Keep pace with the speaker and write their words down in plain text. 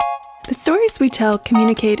The stories we tell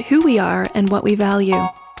communicate who we are and what we value.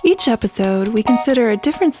 Each episode, we consider a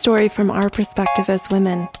different story from our perspective as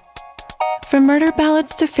women. From murder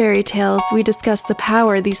ballads to fairy tales, we discuss the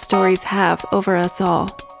power these stories have over us all.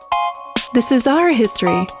 This is our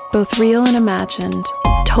history, both real and imagined,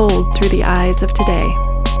 told through the eyes of today.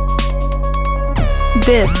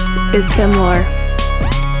 This is Femlore.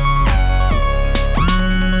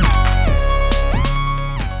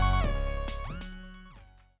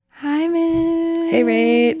 Hi, man. Hey,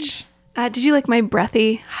 Rach. Did you like my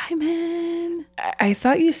breathy hi, man? I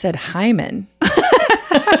thought you said hymen. I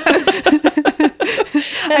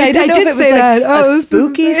did say that. A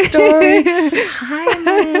spooky story.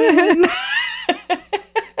 Hymen.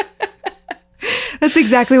 That's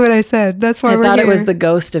exactly what I said. That's why I we're thought here. it was the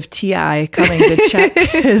ghost of T.I. coming to check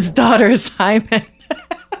his daughter's hymen.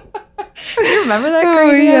 You remember that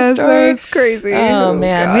crazy ass story? That was crazy. Oh,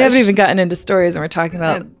 man. Gosh. We haven't even gotten into stories and we're talking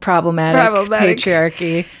about problematic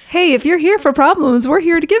patriarchy. Hey, if you're here for problems, we're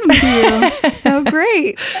here to give them to you. So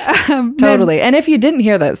great. Totally. And if you didn't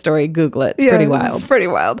hear that story, Google it. It's pretty wild. It's pretty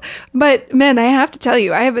wild. But, men, I have to tell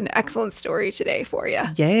you, I have an excellent story today for you.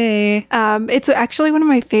 Yay. It's actually one of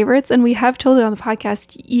my favorites, and we have told it on the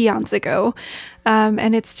podcast eons ago.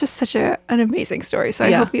 And it's just such an amazing story. So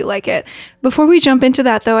I hope you like it. Before we jump into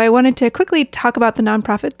that, though, I wanted to quickly talk about the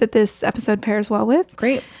nonprofit that this episode pairs well with.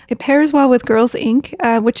 Great. It pairs well with Girls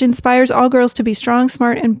Inc., which inspires all girls to be strong,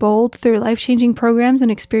 smart, and bold through life-changing programs and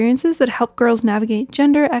experiences that help girls navigate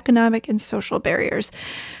gender, economic, and social barriers.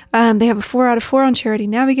 They have a 4 out of 4 on Charity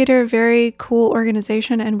Navigator, very cool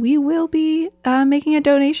organization, and we will be making a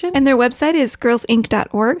donation. And their website is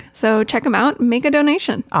girlsinc.org, so check them out and make a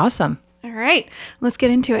donation. Awesome. All right, let's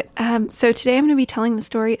get into it. So today I'm going to be telling the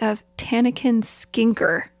story of Tanakin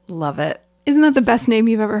Skinker. Love it. Isn't that the best name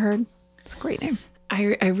you've ever heard? It's a great name.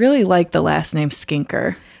 I really like the last name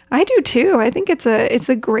Skinker. I do too. I think it's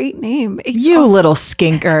a great name. It's you also, little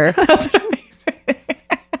skinker. That's what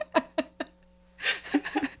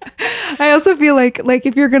I also feel like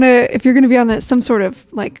if you're gonna be on some sort of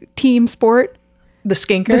like team sport, the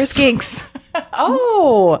Skinkers, the Skinks.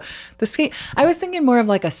 Oh, the skink. I was thinking more of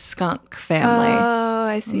like a skunk family. Oh,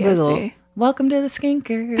 I see. Welcome to the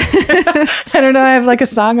Skinkers. I don't know. I have like a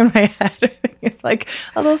song in my head, like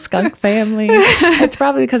a little skunk family. It's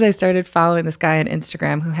probably because I started following this guy on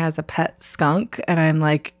Instagram who has a pet skunk, and I'm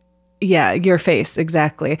like, yeah, your face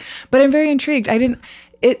exactly. But I'm very intrigued.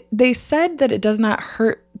 They said that it does not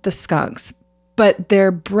hurt the skunks, but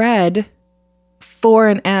they're bred for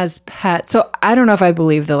and as pets. So I don't know if I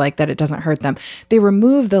believe that it doesn't hurt them. They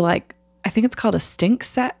remove the I think it's called a stink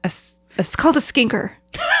set. It's called a skinker.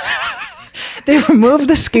 They remove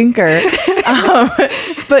the skinker.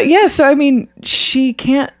 But yeah, so I mean, she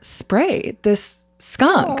can't spray this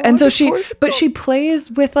skunk. And so she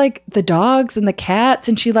plays with like the dogs and the cats,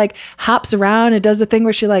 and she like hops around and does the thing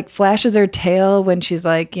where she like flashes her tail when she's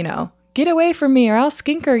like, get away from me or I'll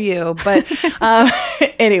skinker you. But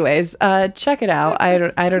anyways, check it out. I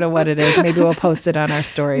don't know what it is. Maybe we'll post it on our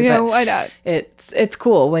story. Yeah, but why not? It's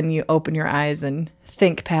cool when you open your eyes and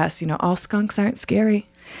think past, all skunks aren't scary.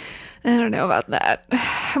 I don't know about that.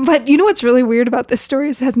 But you know what's really weird about this story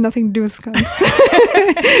is it has nothing to do with skunks.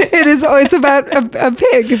 It's about a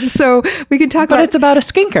pig. So we can talk about... But it's about a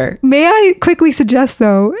skinker. May I quickly suggest,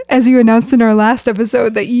 though, as you announced in our last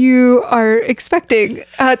episode, that you are expecting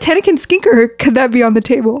Tanakin Skinker, could that be on the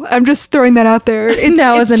table? I'm just throwing that out there.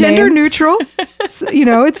 It's gender neutral.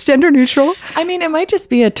 It's gender neutral. I mean, it might just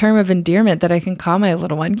be a term of endearment that I can call my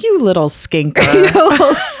little one. You little skinker. You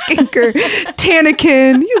little skinker.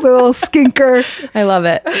 Tanakin, you little skinker. I love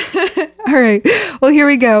it. All right. Well, here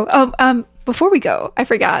we go. Before we go, I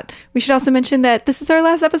forgot. We should also mention that this is our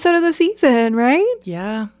last episode of the season, right?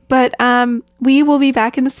 Yeah. But we will be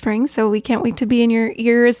back in the spring, so we can't wait to be in your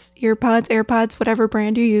ears, earpods, AirPods, whatever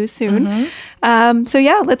brand you use soon. Mm-hmm. So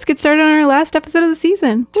yeah, let's get started on our last episode of the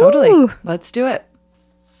season. Totally. Woo! Let's do it.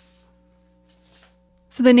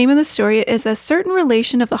 So the name of the story is A Certain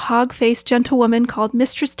Relation of the Hog-Faced Gentlewoman Called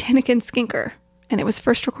Mistress Tanakin Skinker, and it was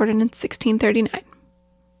first recorded in 1639.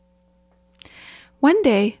 One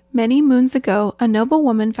day, many moons ago, a noble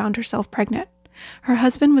woman found herself pregnant. Her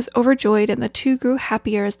husband was overjoyed, and the two grew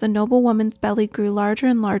happier as the noble woman's belly grew larger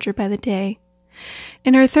and larger by the day.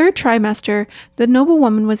 In her third trimester, the noble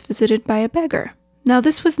woman was visited by a beggar. Now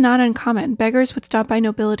this was not uncommon. Beggars would stop by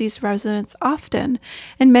nobility's residence often,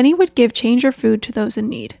 and many would give change or food to those in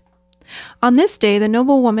need. On this day, the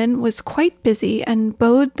noble woman was quite busy and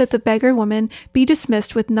bade that the beggar woman be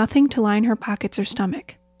dismissed with nothing to line her pockets or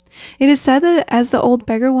stomach. It is said that as the old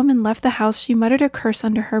beggar woman left the house, she muttered a curse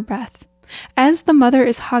under her breath. As the mother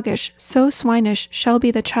is hoggish, so swinish shall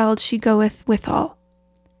be the child she goeth withal.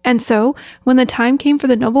 And so, when the time came for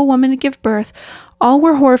the noble woman to give birth, all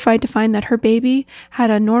were horrified to find that her baby had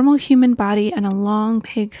a normal human body and a long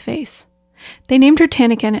pig face. They named her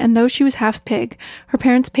Tanakin, and though she was half pig, her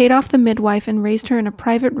parents paid off the midwife and raised her in a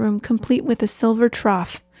private room complete with a silver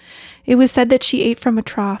trough. It was said that she ate from a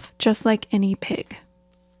trough, just like any pig.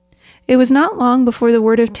 It was not long before the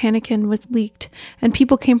word of Tanakin was leaked, and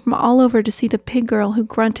people came from all over to see the pig girl who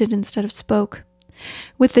grunted instead of spoke.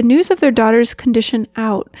 With the news of their daughter's condition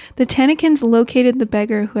out, the Tanakins located the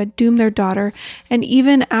beggar who had doomed their daughter, and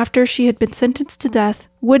even after she had been sentenced to death,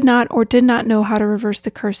 would not or did not know how to reverse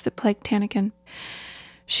the curse that plagued Tanakin.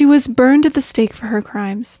 She was burned at the stake for her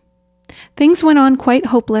crimes. Things went on quite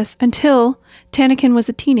hopeless until Tanakin was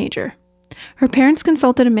a teenager. Her parents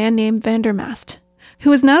consulted a man named Vandermast,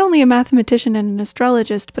 who was not only a mathematician and an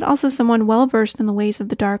astrologist, but also someone well-versed in the ways of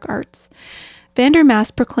the dark arts.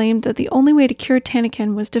 Vandermast proclaimed that the only way to cure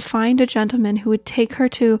Tanakin was to find a gentleman who would take her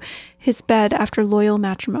to his bed after loyal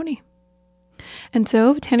matrimony. And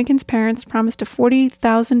so Tanakin's parents promised a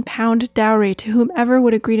 40,000 pound dowry to whomever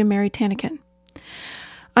would agree to marry Tanakin.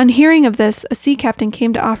 On hearing of this, a sea captain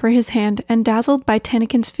came to offer his hand, and dazzled by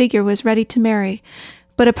Tanakin's figure was ready to marry,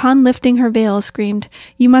 but upon lifting her veil screamed,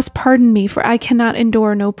 "You must pardon me, for I cannot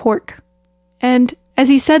endure no pork." And as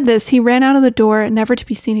he said this, he ran out of the door, never to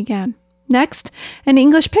be seen again. Next, an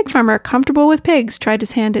English pig farmer, comfortable with pigs, tried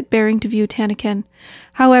his hand at bearing to view Tanakin.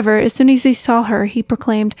 However, as soon as he saw her, he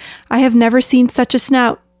proclaimed, "I have never seen such a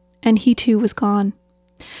snout," and he too was gone.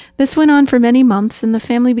 This went on for many months, and the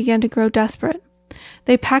family began to grow desperate.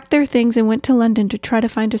 They packed their things and went to London to try to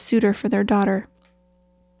find a suitor for their daughter.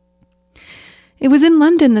 It was in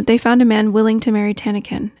London that they found a man willing to marry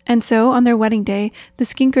Tanakin, and so, on their wedding day, the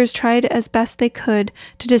Skinkers tried as best they could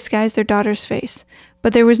to disguise their daughter's face,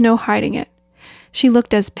 but there was no hiding it. She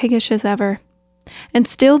looked as piggish as ever. And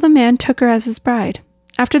still the man took her as his bride.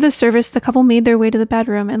 After the service, the couple made their way to the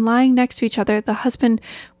bedroom, and lying next to each other, the husband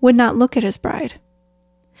would not look at his bride.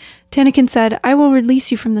 Tanakin said, "I will release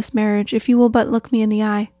you from this marriage if you will but look me in the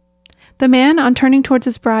eye." The man, on turning towards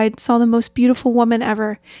his bride, saw the most beautiful woman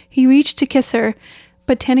ever. He reached to kiss her,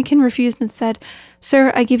 but Tanakin refused and said,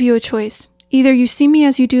 "Sir, I give you a choice. Either you see me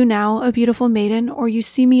as you do now, a beautiful maiden, or you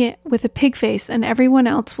see me with a pig face, and everyone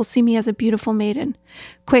else will see me as a beautiful maiden.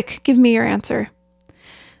 Quick, give me your answer."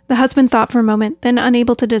 The husband thought for a moment, then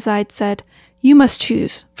unable to decide, said, "You must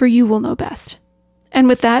choose, for you will know best." And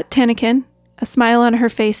with that, Tanakin, a smile on her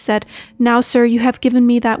face, said, "Now, sir, you have given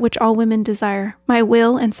me that which all women desire, my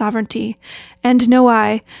will and sovereignty. And know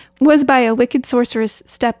I was by a wicked sorceress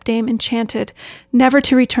stepdame enchanted, never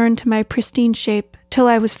to return to my pristine shape, till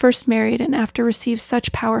I was first married and after received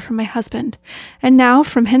such power from my husband. And now,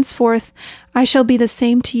 from henceforth, I shall be the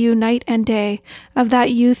same to you night and day, of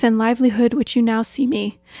that youth and livelihood which you now see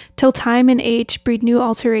me, till time and age breed new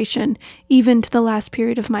alteration, even to the last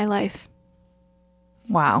period of my life."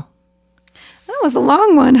 Wow. That was a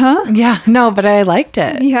long one, huh? Yeah, no, but I liked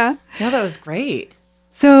it. Yeah. No, that was great.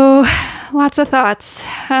 So, lots of thoughts.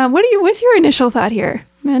 What's your initial thought here,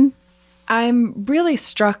 Min? I'm really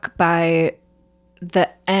struck by the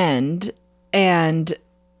end. And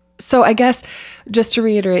so I guess just to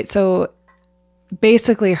reiterate, so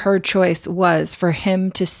basically her choice was for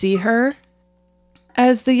him to see her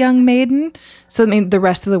as the young maiden. So I mean, the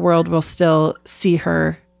rest of the world will still see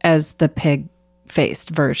her as the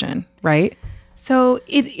pig-faced version, right? So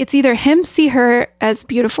it's either him see her as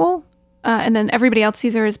beautiful, and then everybody else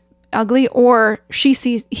sees her as ugly, or he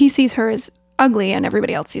sees her as ugly and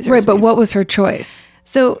everybody else sees her as beautiful. Right, but what was her choice?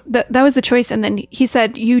 So that was the choice, and then he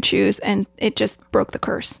said, "You choose," and it just broke the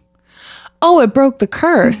curse. Oh, it broke the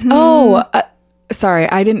curse. Mm-hmm. Oh, sorry,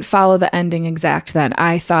 I didn't follow the ending exact then.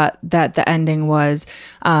 I thought that the ending was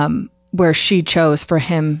where she chose for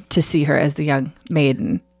him to see her as the young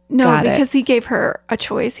maiden. No, because he gave her a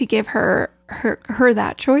choice. He gave her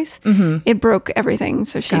that choice. Mm-hmm. It broke everything,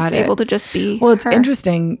 so she's able to just be Well, it's her.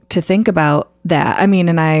 interesting to think about that. I mean,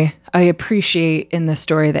 and I appreciate in the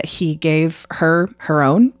story that he gave her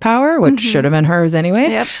own power, which should have been hers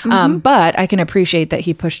anyways. Yep. Mm-hmm. But I can appreciate that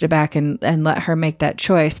he pushed it back and let her make that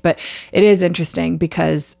choice. But it is interesting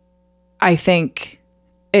because I think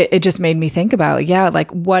it just made me think about,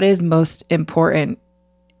 like what is most important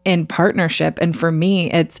in partnership. And for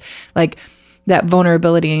me, it's like that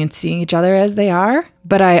vulnerability and seeing each other as they are.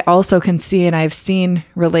 But I also can see, and I've seen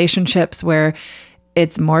relationships where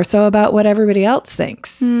it's more so about what everybody else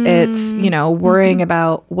thinks. It's, worrying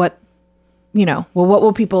about what well, what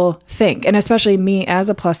will people think? And especially me as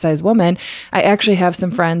a plus size woman, I actually have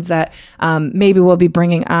some friends that maybe we'll be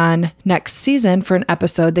bringing on next season for an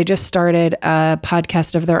episode. They just started a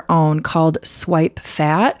podcast of their own called Swipe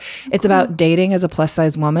Fat. It's about dating as a plus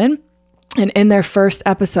size woman. And in their first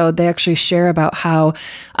episode, they actually share about how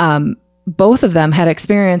both of them had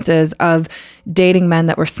experiences of dating men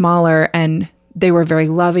that were smaller, and they were very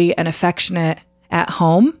lovey and affectionate at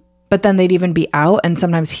home. But then they'd even be out and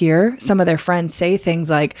sometimes hear some of their friends say things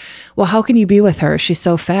like, well, how can you be with her? She's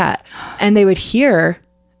so fat. And they would hear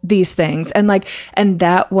these things. And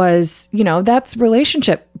that was, that's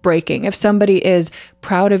relationship breaking. If somebody is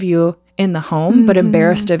proud of you in the home, but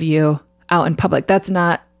embarrassed of you out in public, that's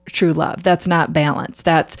not true love. That's not balance.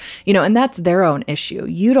 That's, and that's their own issue.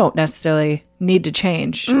 You don't necessarily need to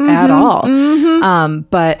change at all.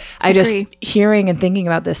 But I just hearing and thinking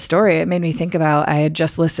about this story, it made me think about, I had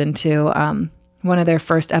just listened to one of their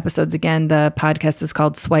first episodes. Again, the podcast is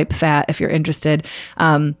called Swipe Fat. If you're interested,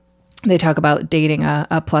 they talk about dating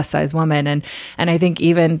a plus size woman. And I think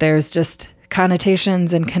even there's just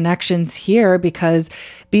connotations and connections here, because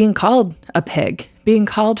being called a pig, being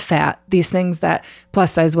called fat, these things that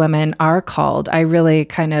plus size women are called, I really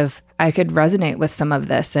I could resonate with some of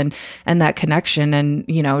this and that connection. And,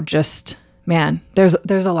 just, man, there's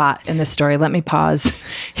a lot in this story. Let me pause.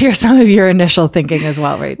 Hear some of your initial thinking as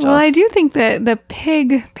well, Rachel. Well, I do think that the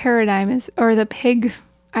pig paradigm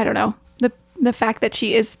I don't know, the fact that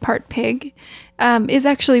she is part pig is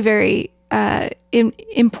actually very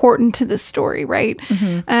important to the story, right?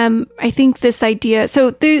 I think this idea,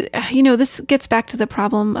 so there, this gets back to the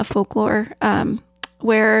problem of folklore,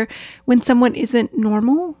 where when someone isn't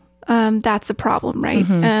normal, that's a problem, right?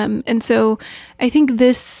 And so I think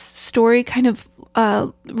this story kind of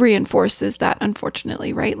reinforces that,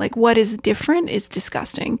 unfortunately, right? Like, what is different is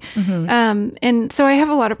disgusting. And so I have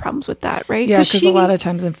a lot of problems with that, right? Yeah, because a lot of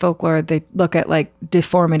times in folklore, they look at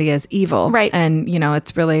deformity as evil. Right. And,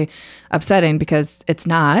 it's really upsetting because it's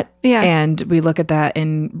not. Yeah. And we look at that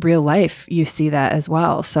in real life. You see that as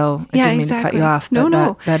well. So I didn't mean to cut you off. But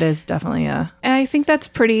No. That is definitely And I think that's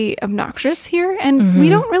pretty obnoxious here. And we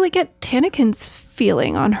don't really get Tanakin's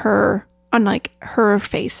feeling on her, on her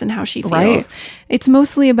face and how she feels. Right. It's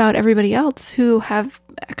mostly about everybody else who have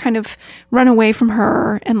kind of run away from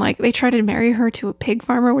her, and they try to marry her to a pig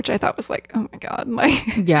farmer, which I thought was oh my God,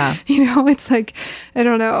 yeah, it's I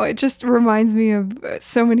don't know, it just reminds me of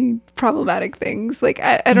so many problematic things.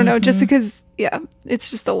 I don't know, just because, yeah,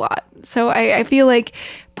 it's just a lot. So I feel like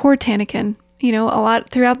poor Tanakin, a lot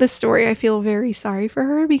throughout this story, I feel very sorry for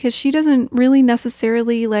her, because she doesn't really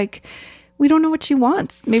necessarily we don't know what she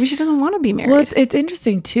wants. Maybe she doesn't want to be married. Well, it's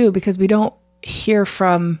interesting too, because we don't hear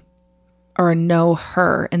from or know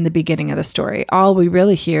her in the beginning of the story. All we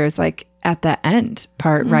really hear is at the end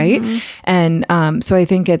part, right? And so I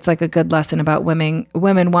think it's a good lesson about women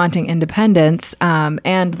wanting independence,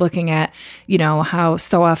 and looking at, how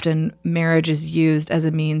so often marriage is used as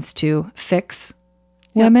a means to fix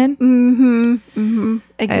women.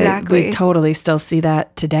 Exactly. We totally still see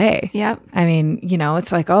that today. Yep. I mean,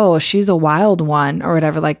 it's oh, she's a wild one or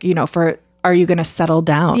whatever, for, are you going to settle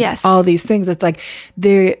down? Yes. All these things. It's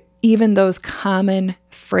even those common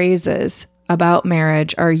phrases about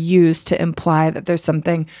marriage are used to imply that there's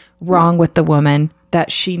something wrong with the woman,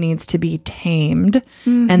 that she needs to be tamed,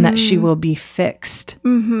 and that she will be fixed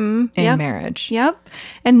in marriage. Yep.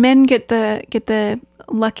 And men get the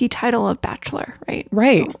lucky title of bachelor, right?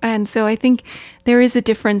 Right. And so I think there is a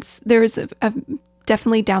difference. There is a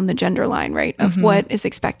definitely down the gender line, right, of what is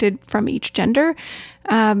expected from each gender.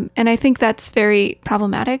 And I think that's very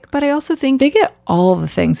problematic. But I also think they get all the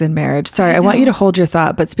things in marriage. Sorry, I want you to hold your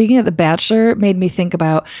thought. But speaking of The Bachelor, made me think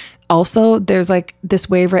about also there's this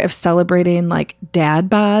wave, right, of celebrating dad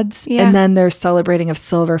bods, and then there's celebrating of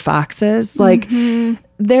silver foxes.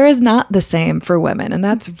 There is not the same for women, and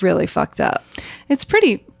that's really fucked up. It's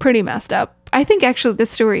pretty messed up. I think actually this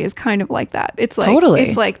story is kind of like that. It's totally.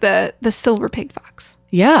 It's like the silver pig fox.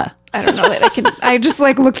 Yeah. I don't know that I just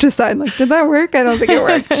looked aside, did that work? I don't think it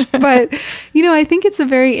worked. But, I think it's a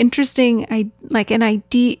very interesting, an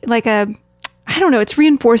idea, I don't know, it's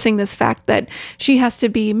reinforcing this fact that she has to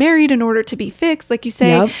be married in order to be fixed, like you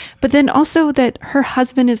say, but then also that her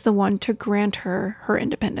husband is the one to grant her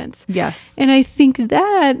independence. Yes. And I think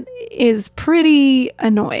that is pretty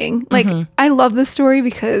annoying. I love this story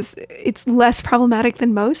because it's less problematic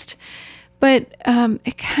than most, but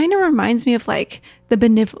it kind of reminds me of the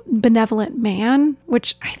benevolent man,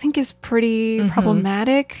 which I think is pretty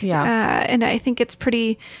problematic. Yeah. And I think it's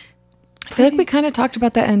pretty... I feel we kind of talked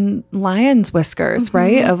about that in Lion's Whiskers,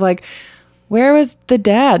 right? Of where was the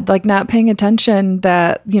dad, like not paying attention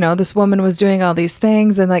that, this woman was doing all these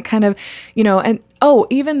things and like kind of, and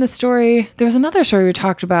even the story, there was another story we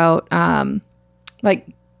talked about, like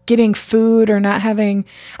getting food or not having,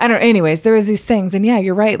 I don't know. Anyways, there was these things. And yeah,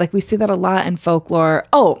 you're right. Like we see that a lot in folklore.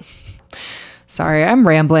 Oh, sorry, I'm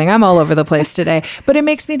rambling. I'm all over the place today. But it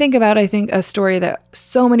makes me think about, I think, a story that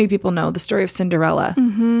so many people know, the story of Cinderella.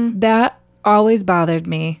 Mm-hmm. That always bothered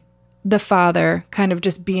me. The father kind of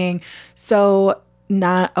just being so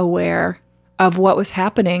not aware of what was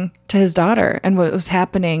happening to his daughter and what was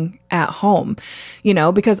happening at home,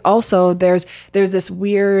 because also there's this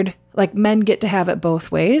weird, like men get to have it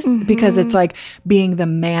both ways because it's like being the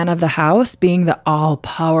man of the house, being the all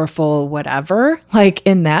powerful whatever, like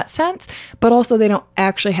in that sense, but also they don't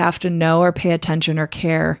actually have to know or pay attention or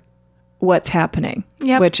care what's happening,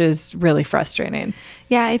 which is really frustrating.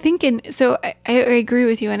 Yeah, I think I agree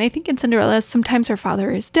with you. And I think in Cinderella, sometimes her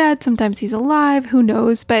father is dead, sometimes he's alive, who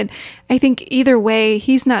knows? But I think either way,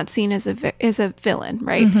 he's not seen as a villain,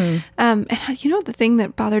 right? Mm-hmm. And the thing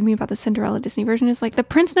that bothered me about the Cinderella Disney version is like the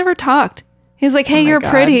prince never talked. He's like, hey, you're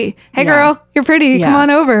pretty. Hey, girl, you're pretty. Come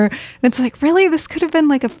on over. And it's like, really? This could have been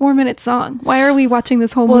like a 4-minute song. Why are we watching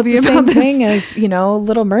this whole movie it's the about same thing as,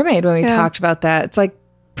 Little Mermaid when we talked about that. It's like,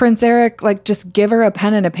 Prince Eric, like, just give her a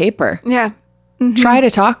pen and a paper. Yeah. Mm-hmm. Try to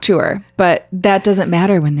talk to her, but that doesn't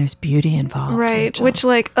matter when there's beauty involved. Right. Rachel. Which,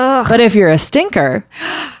 like, ugh. But if you're a stinker,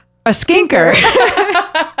 a skinker.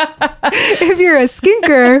 If you're a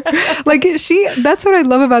skinker, like that's what I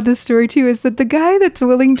love about this story too, is that the guy that's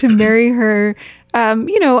willing to marry her,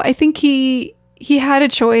 I think he had a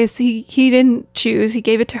choice. He didn't choose. He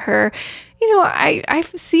gave it to her. I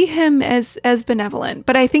see him as benevolent,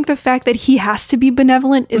 but I think the fact that he has to be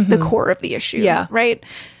benevolent is the core of the issue. Yeah. Right.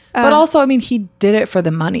 But also, I mean, he did it for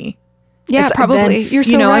the money. Yeah, probably. You're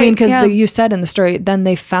so right. I mean, because you said in the story, then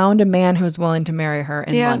they found a man who was willing to marry her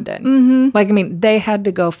in London. Mm-hmm. Like, I mean, they had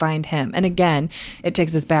to go find him. And again, it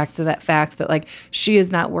takes us back to that fact that like she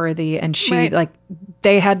is not worthy, and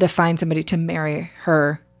they had to find somebody to marry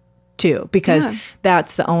her too, because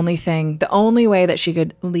that's the only way that she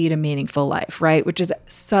could lead a meaningful life, right? Which is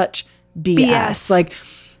such BS. Like,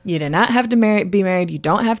 you do not have to be married. You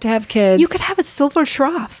don't have to have kids. You could have a silver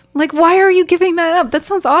trough. Like, why are you giving that up? That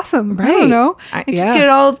sounds awesome. Right. I don't know. Just get it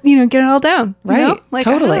all, get it all down. Right. Like,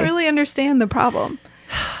 totally. I don't really understand the problem.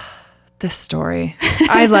 This story,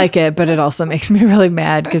 I like it, but it also makes me really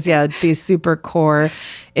mad because these super core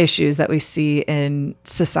issues that we see in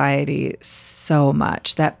society so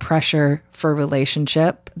much, that pressure for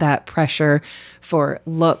relationship, that pressure for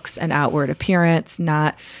looks and outward appearance,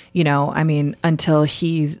 not, until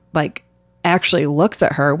he's like actually looks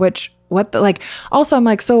at her, also I'm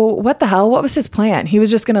like, so what the hell? What was his plan? He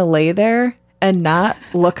was just going to lay there and not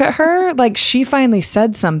look at her. Like, she finally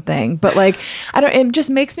said something, but like, it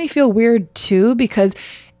just makes me feel weird too, because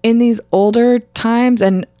in these older times,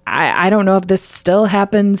 and I don't know if this still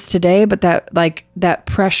happens today, but that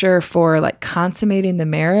pressure for like consummating the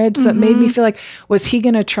marriage. So it made me feel like, was he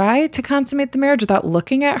going to try to consummate the marriage without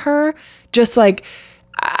looking at her? Just like,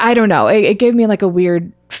 I don't know. It gave me like a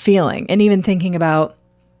weird feeling. And even thinking about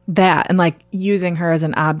that and like using her as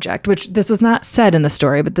an object, which this was not said in the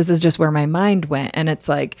story, but this is just where my mind went. And it's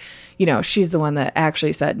like, she's the one that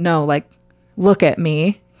actually said, no, like, look at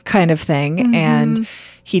me kind of thing. And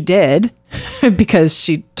he did because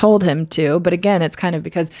she told him to. But again, it's kind of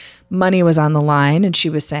because money was on the line and she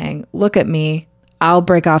was saying, look at me, I'll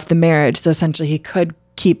break off the marriage. So essentially he could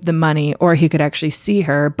keep the money or he could actually see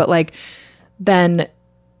her. But like, then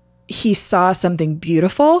he saw something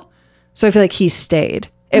beautiful. So I feel like he stayed.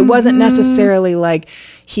 It wasn't necessarily like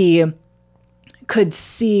he could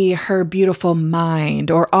see her beautiful mind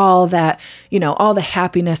or all that, all the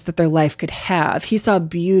happiness that their life could have. He saw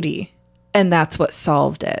beauty, and that's what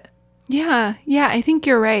solved it. Yeah. Yeah. I think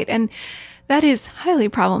you're right. And that is highly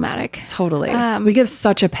problematic. Totally. We give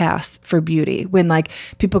such a pass for beauty when like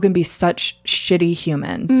people can be such shitty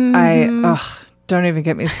humans. Don't even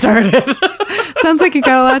get me started. Sounds like you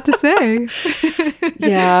got a lot to say.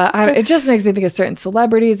 It just makes me think of certain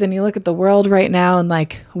celebrities, and you look at the world right now and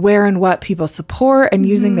like where and what people support and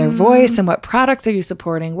using their voice, and what products are you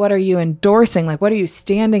supporting? What are you endorsing? Like, what are you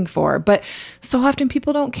standing for? But so often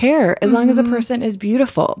people don't care as long as a person is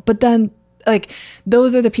beautiful. But then like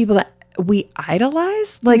those are the people that we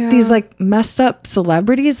idolize, like these like messed up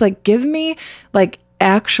celebrities. Like, give me like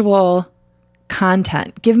actual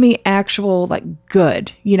content, give me actual like good,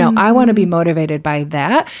 I want to be motivated by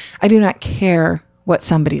that. I do not care what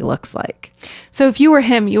somebody looks like. So if you were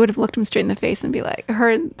him, you would have looked him straight in the face and been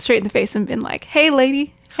like, hey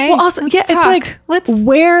lady, hey, well, also, it's like,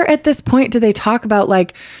 where at this point do they talk about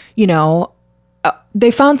like,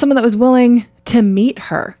 they found someone that was willing to meet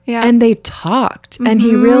her. Yeah. And they talked. And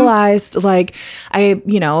he realized, like,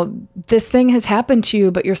 this thing has happened to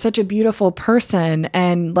you, but you're such a beautiful person.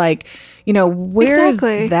 And, like, where's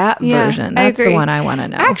that version? That's the one I want to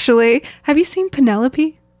know. Actually, have you seen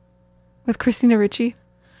Penelope with Christina Ricci?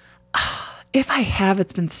 If I have,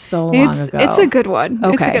 it's been so long ago. It's a good one.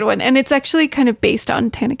 Okay. It's a good one. And it's actually kind of based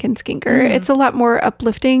on Tanakin Skinker. It's a lot more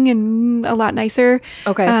uplifting and a lot nicer.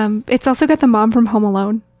 Okay. It's also got the mom from Home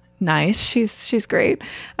Alone. Nice. She's great.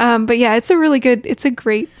 But yeah, it's a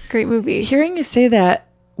great movie. Hearing you say that,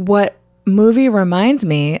 what movie reminds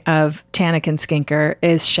me of Tanakin Skinker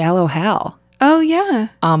is Shallow Hal. Oh yeah.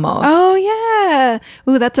 Almost. Oh yeah.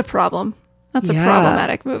 Ooh, that's a problem. That's a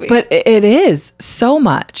problematic movie. But it is so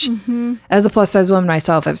much. As a plus size woman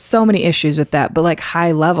myself, I have so many issues with that. But like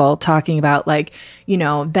high level, talking about like,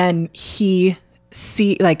 then he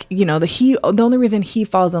the only reason he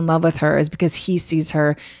falls in love with her is because he sees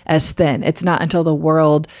her as thin. It's not until the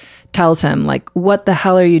world tells him like, what the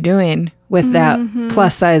hell are you doing with that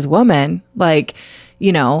plus size woman? Like,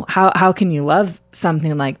 how can you love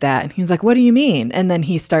something like that? And he's like, what do you mean? And then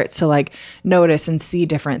he starts to like notice and see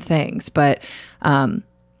different things. But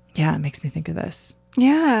it makes me think of this.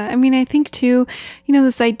 Yeah. I mean, I think too,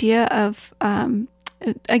 this idea of,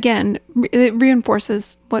 again, it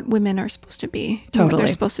reinforces what women are supposed to be, what they're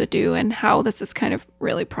supposed to do, and how this is kind of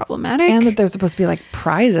really problematic. And that they're supposed to be like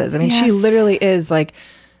prizes. I mean, she literally is like,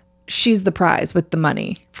 she's the prize with the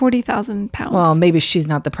money. 40,000 pounds. Well, maybe she's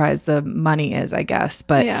not the prize. The money is, I guess,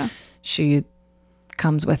 but she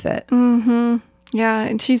comes with it. Mm-hmm. Yeah.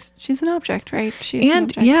 And she's an object, right?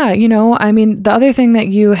 I mean, the other thing that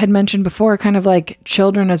you had mentioned before, kind of like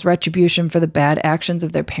children as retribution for the bad actions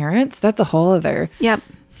of their parents. That's a whole other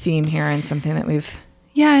theme here, and something that we've.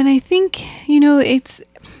 Yeah. And I think, it's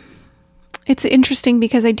interesting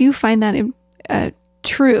because I do find that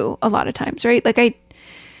true a lot of times, right? Like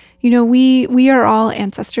we are all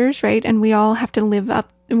ancestors, right? And we all have to live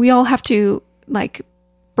up, we all have to like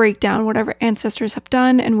break down whatever ancestors have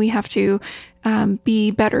done, and we have to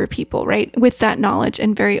be better people, right? With that knowledge,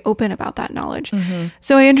 and very open about that knowledge.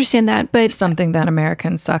 So I understand that, but something that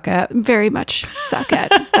Americans suck at. Very much suck at.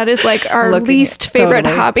 That is like our least favorite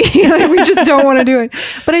hobby. Like, we just don't want to do it.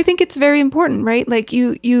 But I think it's very important, right? Like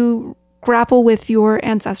you grapple with your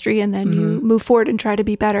ancestry, and then you move forward and try to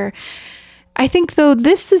be better. I think, though,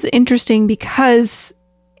 this is interesting because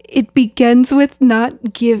it begins with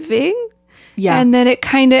not giving. Yeah. And then it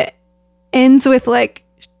kind of ends with like,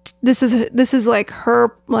 this is like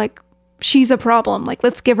her, like, she's a problem. Like,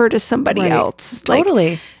 let's give her to somebody else.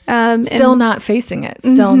 Totally. Still not facing it.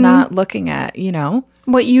 Still not looking at,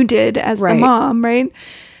 what you did as the mom, right?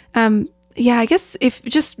 I guess if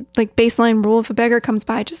just like baseline rule, if a beggar comes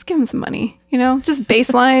by, just give him some money, just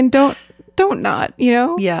baseline. Don't not,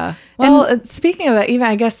 Yeah. Well, speaking of that, even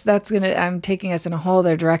I guess I'm taking us in a whole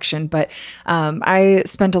other direction, but I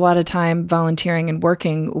spent a lot of time volunteering and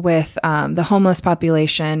working with the homeless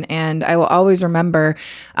population. And I will always remember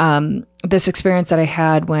this experience that I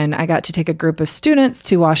had when I got to take a group of students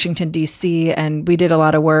to Washington, D.C., and we did a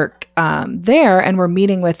lot of work there. And we're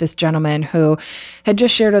meeting with this gentleman who had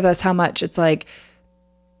just shared with us how much it's like,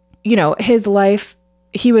 his life,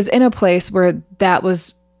 he was in a place where that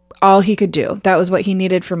was all he could do. That was what he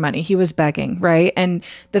needed for money. He was begging, right? And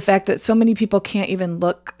the fact that so many people can't even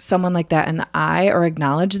look someone like that in the eye or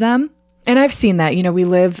acknowledge them. And I've seen that, we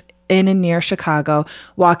live in and near Chicago,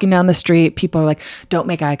 walking down the street, people are like, don't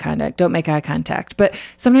make eye contact, don't make eye contact. But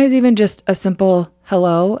sometimes even just a simple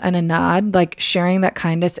hello and a nod, like sharing that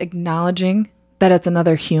kindness, acknowledging that it's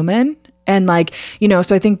another human. And like,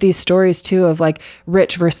 so I think these stories too of like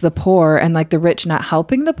rich versus the poor, and like the rich not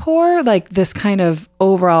helping the poor, like this kind of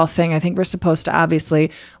overall thing, I think we're supposed to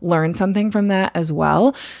obviously learn something from that as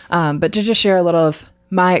well. But to just share a little of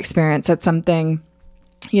my experience, that's something,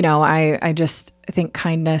 I think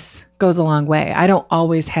kindness goes a long way. I don't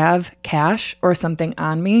always have cash or something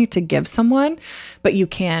on me to give someone, but you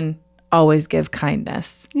can always give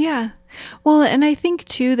kindness. Yeah. Well, and I think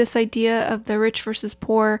too, this idea of the rich versus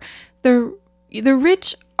poor, the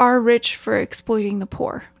rich are rich for exploiting the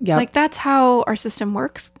poor. Yep. Like that's how our system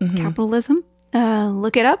works. Capitalism.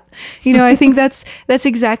 Look it up. I think that's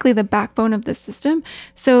exactly the backbone of the system.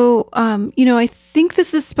 So, I think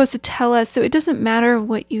this is supposed to tell us, so it doesn't matter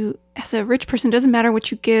what you, as a rich person, it doesn't matter what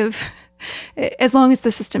you give, as long as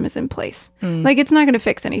the system is in place. Like, it's not going to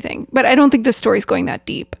fix anything. But I don't think the story's going that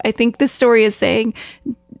deep. I think this story is saying,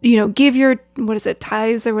 give your,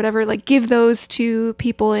 tithes or whatever, like give those to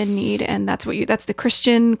people in need. And that's the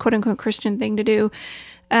Christian, quote unquote Christian thing to do.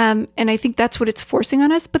 And I think that's what it's forcing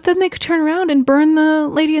on us. But then they could turn around and burn the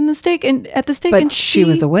lady in the stake and at the stake. But and she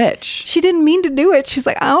was a witch. She didn't mean to do it. She's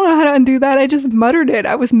like, I don't know how to undo that. I just muttered it.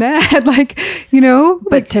 I was mad. Like, you know,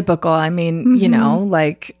 but typical. I mean, you know,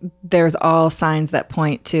 like there's all signs that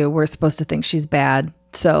point to we're supposed to think she's bad.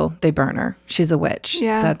 So they burn her. She's a witch.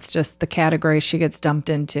 Yeah. That's just the category she gets dumped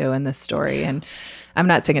into in this story. And I'm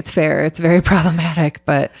not saying it's fair. It's very problematic,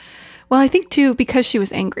 but. Well, I think too, because she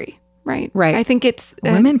was angry, right? Right. I think it's.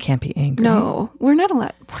 Women can't be angry. No, we're not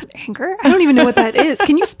allowed. What, anger? I don't even know what that is.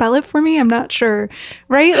 Can you spell it for me? I'm not sure.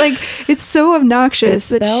 Right? Like, it's so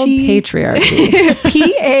obnoxious It's spelled patriarchy.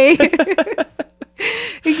 P-A.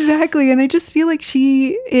 Exactly. And I just feel like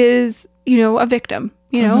she is, you know, a victim,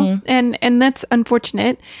 you know, and that's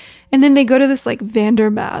unfortunate. And then they go to this like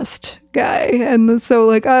Vandermast guy. And so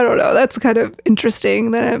like, I don't know, that's kind of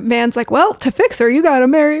interesting that a man's like, well, to fix her, you got to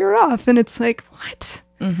marry her off. And it's like, what?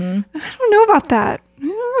 I don't know about that.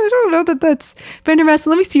 I don't know that that's Vandermast.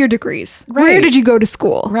 Let me see your degrees. Right. Where did you go to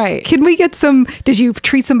school? Right. Can we get some, did you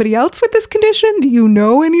treat somebody else with this condition? Do you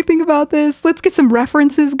know anything about this? Let's get some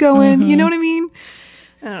references going. You know what I mean?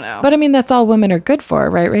 I don't know. But I mean, that's all women are good for,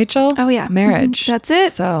 right, Rachel? Oh, yeah. Marriage. That's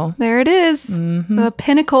it. So there it is. The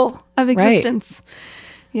pinnacle of existence.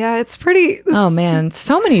 Yeah, it's pretty. Oh, man.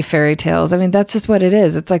 So many fairy tales. I mean, that's just what it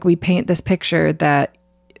is. It's like we paint this picture that,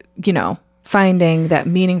 you know, finding that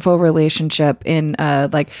meaningful relationship in a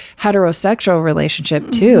like heterosexual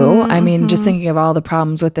relationship too. I mean, just thinking of all the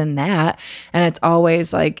problems within that. And it's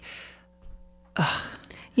always like,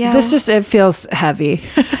 Yeah. it feels heavy.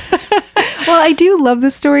 Well, I do love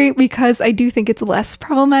this story because I do think it's less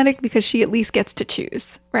problematic because she at least gets to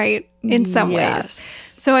choose, right? In some ways.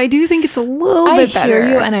 So I do think it's a little bit better. I hear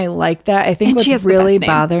you, and I like that. I think And she what's has the really best name.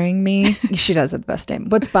 bothering me, she does have the best name.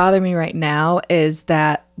 What's bothering me right now is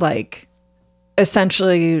that, like,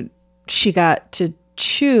 essentially she got to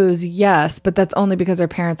choose, yes, but that's only because her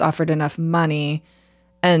parents offered enough money,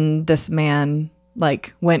 and this man,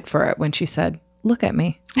 like, went for it when she said, look at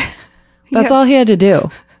me. That's all he had to do.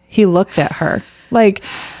 He looked at her. Like,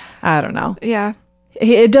 I don't know. Yeah.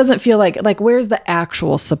 It doesn't feel like where's the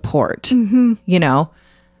actual support? You know,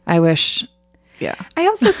 I wish. Yeah. I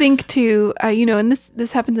also think too, you know, and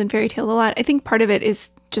this happens in fairy tale a lot. I think part of it is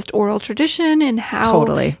just oral tradition and how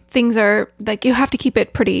Totally. things are like, you have to keep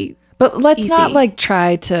it pretty. But let's easy. not like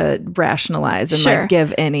try to rationalize and Sure. like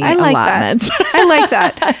give any I like allotments. that. I like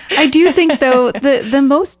that. I do think though, the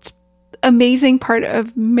most amazing part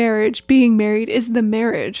of marriage, being married, is the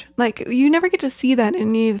marriage. Like, you never get to see that in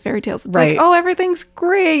any of the fairy tales. It's Right. like, oh, everything's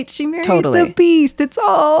great. She married Totally. the beast. It's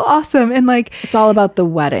all awesome. And like, It's all about the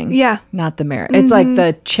wedding. yeah. Not the marriage. It's like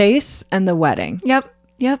the chase and the wedding. Yep.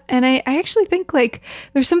 And I actually think like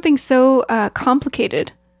there's something so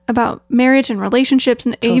complicated about marriage and relationships.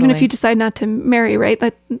 And even if Totally. you decide not to marry, right?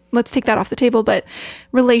 Let's take that off the table. But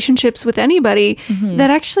relationships with anybody,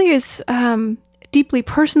 that actually is deeply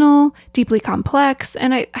personal, deeply complex.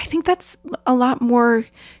 And I think that's a lot more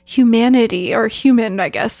humanity or human, I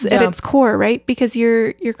guess, at Yeah. its core, right? Because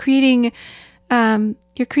you're creating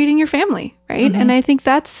your family, right? And I think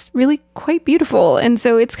that's really quite beautiful. And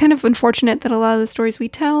so it's kind of unfortunate that a lot of the stories we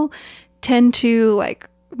tell tend to like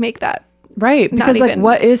make that. Right. Not Because like even.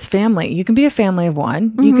 what is family? You can be a family of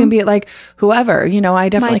one. You can be like whoever, you know, I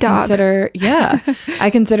definitely dog. consider, I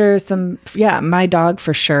consider my dog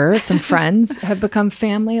for sure. Some friends have become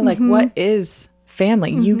family. Like what is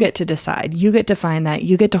family? You get to decide. You get to find that.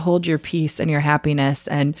 You get to hold your peace and your happiness.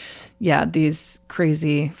 And yeah, these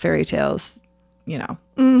crazy fairy tales, you know.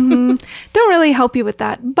 Don't really help you with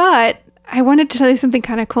that. But I wanted to tell you something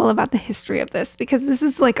kind of cool about the history of this, because this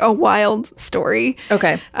is like a wild story.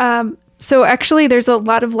 Okay. So actually there's a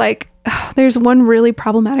lot of like, there's one really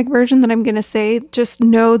problematic version that I'm going to say. Just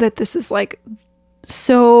know that this is like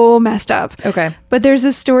so messed up. Okay. But there's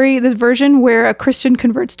this story, this version where a Christian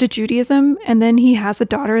converts to Judaism, and then he has a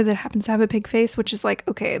daughter that happens to have a pig face, which is like,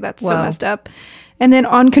 okay, that's so Wow. messed up. And then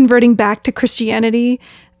on converting back to Christianity,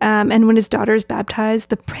 and when his daughter is baptized,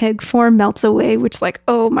 the pig form melts away, which like,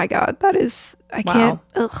 oh my God, that is, I can't,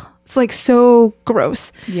 it's like so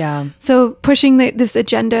gross. Yeah. So pushing this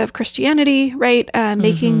agenda of Christianity, right?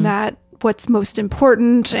 Making that what's most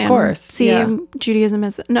important, and course, seeing Judaism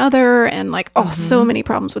as another, and like, so many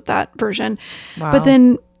problems with that version. Wow. But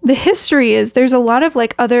then the history is there's a lot of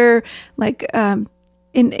like other like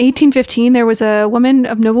in 1815 there was a woman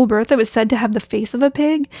of noble birth that was said to have the face of a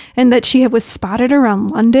pig, and that she was spotted around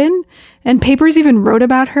London, and papers even wrote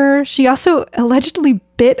about her. She also allegedly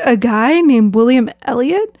bit a guy named William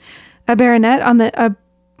Elliot, a baronet on the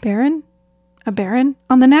baron. a baron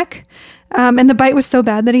on the neck. And the bite was so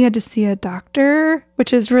bad that he had to see a doctor,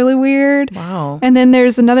 which is really weird. Wow. And then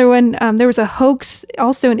there's another one. There was a hoax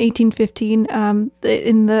also in 1815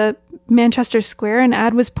 in the Manchester Square. An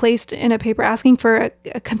ad was placed in a paper asking for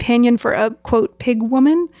a companion for a, quote, pig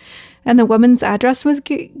woman. And the woman's address was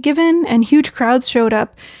given, and huge crowds showed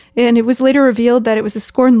up. And it was later revealed that it was a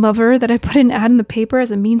scorned lover that had put an ad in the paper as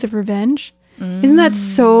a means of revenge. Isn't that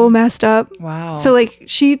so messed up? Wow. So like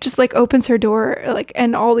she just like opens her door like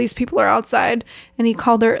and all these people are outside and he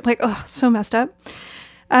called her like, oh, so messed up.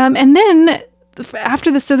 And then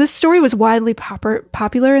after this, so this story was widely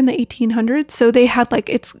popular in the 1800s. So they had like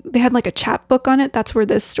a chap book on it. That's where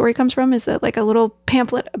this story comes from. Is that like a little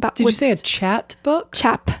pamphlet about? Did you say a chat book?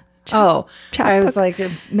 Chap. Oh, I was like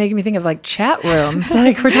making me think of like chat rooms.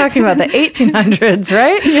 Like we're talking about the 1800s,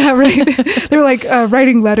 right? Yeah, right. They're like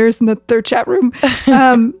writing letters in the third chat room.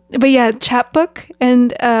 But yeah, chapbook.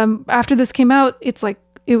 And after this came out, it's like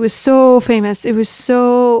it was so famous. It was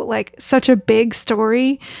so like such a big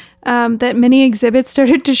story that many exhibits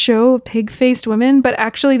started to show pig-faced women, but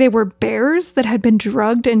actually they were bears that had been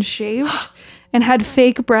drugged and shaved and had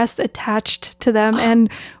fake breasts attached to them and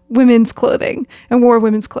women's clothing and wore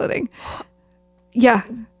women's clothing. Yeah.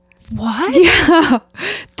 What? Yeah.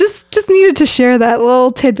 Just needed to share that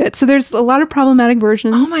little tidbit. So there's a lot of problematic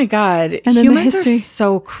versions. Oh my God. And then humans are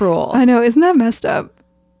so cruel. I know. Isn't that messed up?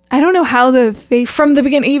 I don't know how the face from the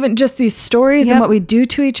beginning, even just these stories and what we do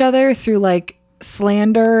to each other through like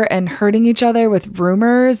slander and hurting each other with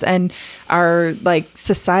rumors and our like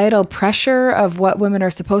societal pressure of what women are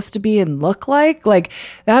supposed to be and look like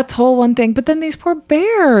that's whole one thing. But then these poor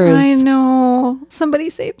bears. I know. Somebody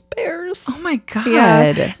saved bears. Oh my God.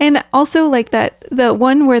 Yeah. And also like the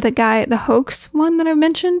one where the hoax one that I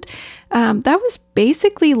mentioned, that was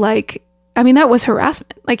basically like, I mean, that was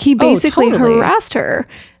harassment. Like he basically harassed her.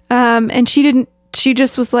 And she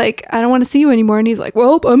just was like, I don't want to see you anymore. And he's like,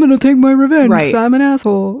 well, I'm going to take my revenge because I'm an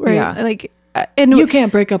asshole. Right. Yeah. Like, and you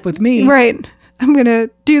can't break up with me. Right. I'm going to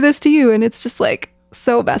do this to you. And it's just like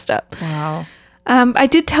so messed up. Wow. I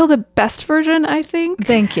did tell the best version, I think.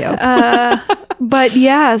 Thank you. But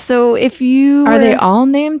yeah, so if you... Are they all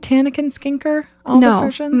named Tanakin Skinker? All the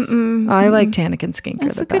versions? Mm-mm. Oh, I like Tanakin Skinker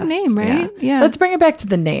That's the a good best. name, right? Yeah. Let's bring it back to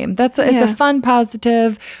the name. It's a fun,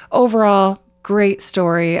 positive, overall great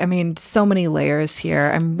story. I mean, so many layers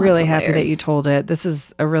here. I'm really happy that you told it. This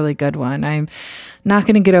is a really good one. I'm not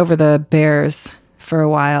going to get over the bears for a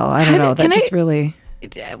while. I don't know. That just really...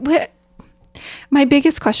 My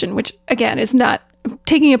biggest question, which again is not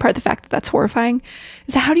taking apart the fact that that's horrifying,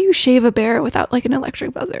 is how do you shave a bear without like an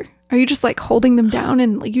electric buzzer? Are you just like holding them down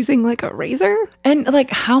and like using like a razor? And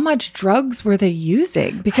like how much drugs were they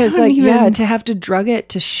using? Because like, to have to drug it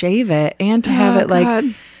to shave it and to have it like...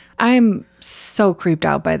 I'm so creeped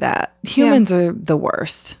out by that. Humans are the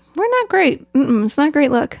worst. We're not great. It's not a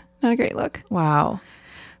great look. Not a great look. Wow.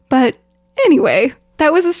 But anyway,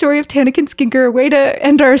 that was the story of Tanakin Skinker. Way to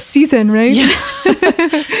end our season, right? Yeah.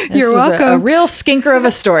 You're welcome. A real skinker of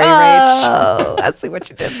a story, Rach. I see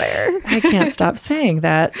what you did there. I can't stop saying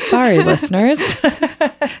that. Sorry, listeners.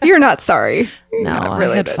 You're not sorry. No,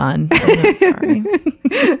 I had fun. I'm not sorry.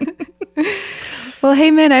 Well,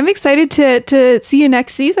 hey, man, I'm excited to see you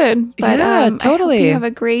next season. But, totally. I hope you have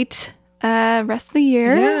a great rest of the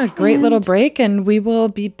year. Yeah, great little break, and we will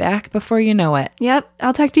be back before you know it. Yep.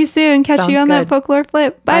 I'll talk to you soon. Catch you on that folklore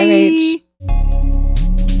flip. Bye. Rach.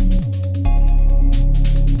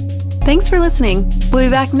 Thanks for listening. We'll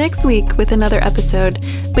be back next week with another episode,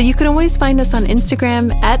 but you can always find us on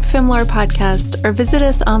Instagram at Femlore Podcast or visit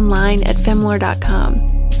us online at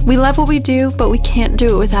femlore.com. We love what we do, but we can't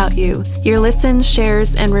do it without you. Your listens,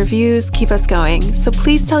 shares, and reviews keep us going, so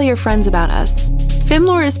please tell your friends about us.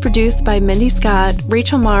 Femlore is produced by Mindy Scott,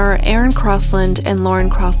 Rachel Marr, Aaron Crossland, and Lauren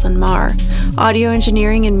Crossland Marr. Audio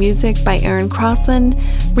engineering and music by Aaron Crossland.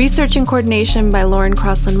 Research and coordination by Lauren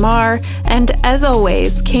Crossland Marr. And as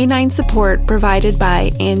always, canine support provided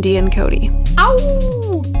by Andy and Cody. Ow!